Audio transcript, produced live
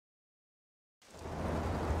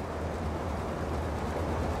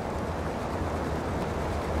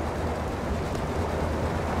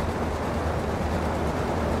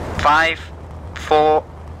5, 4,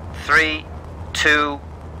 3, 2,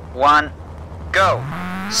 1, go.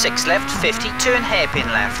 6 left, 50, turn hairpin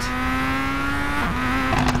left.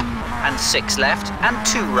 And 6 left, and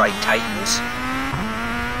 2 right tightens.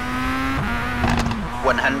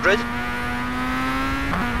 100.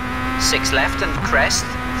 6 left and crest,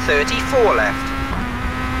 34 left.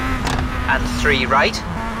 And 3 right.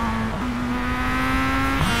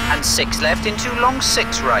 And 6 left into long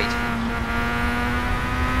 6 right.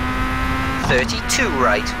 32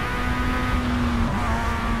 right.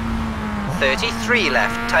 33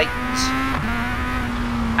 left, tightens.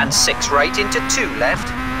 And 6 right into 2 left.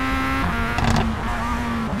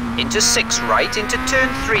 Into 6 right, into turn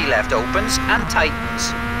 3 left, opens and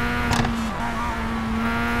tightens.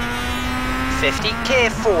 50, care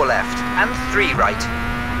 4 left and 3 right.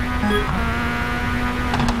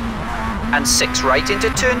 And 6 right into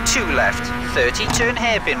turn 2 left, 30, turn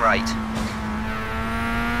hairpin right.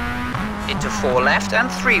 Into 4 left and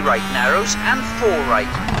 3 right, narrows and 4 right.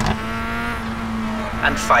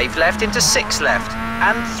 And 5 left into 6 left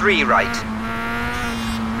and 3 right.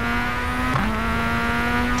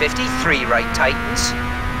 53 right, tightens.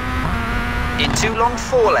 Into long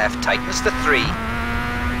 4 left, tightens the 3.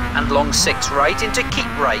 And long 6 right into keep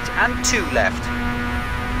right and 2 left.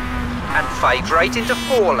 And 5 right into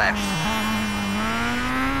 4 left.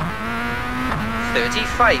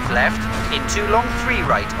 35 left, into long 3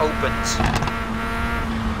 right, opens.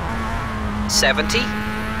 70.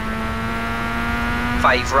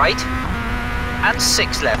 5 right, and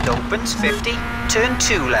 6 left, opens. 50, turn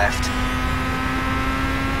 2 left.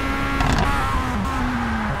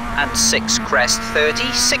 And 6 crest,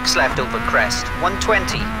 30, 6 left over crest,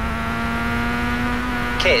 120.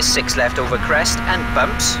 Care 6 left over crest and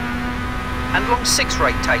bumps. And long 6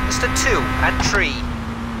 right, tightens to 2 at tree.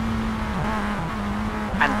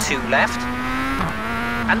 And 2 left.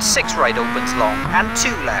 And 6 right, opens long and 2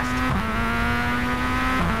 left.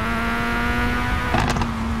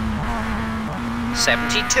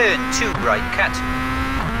 70, turn 2 right, cut.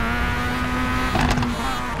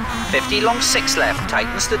 50, long 6 left,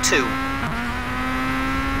 tightens the 2.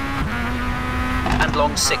 And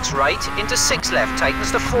long 6 right, into 6 left,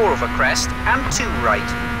 tightens the 4 over crest, and 2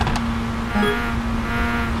 right.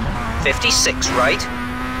 56 right.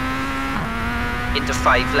 Into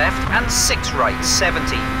 5 left, and 6 right,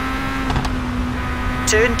 70.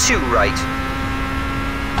 Turn 2 right.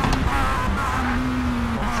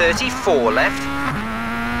 34 left.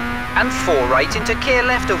 And 4 right into care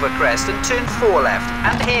left over crest and turn 4 left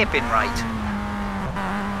and hairpin right.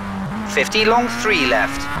 50 long 3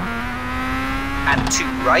 left. And 2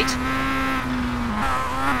 right.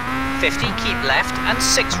 50 keep left and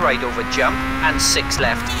 6 right over jump and 6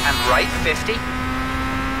 left and right 50.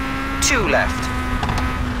 2 left.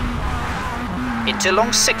 Into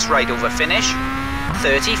long 6 right over finish.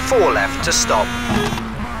 34 left to stop.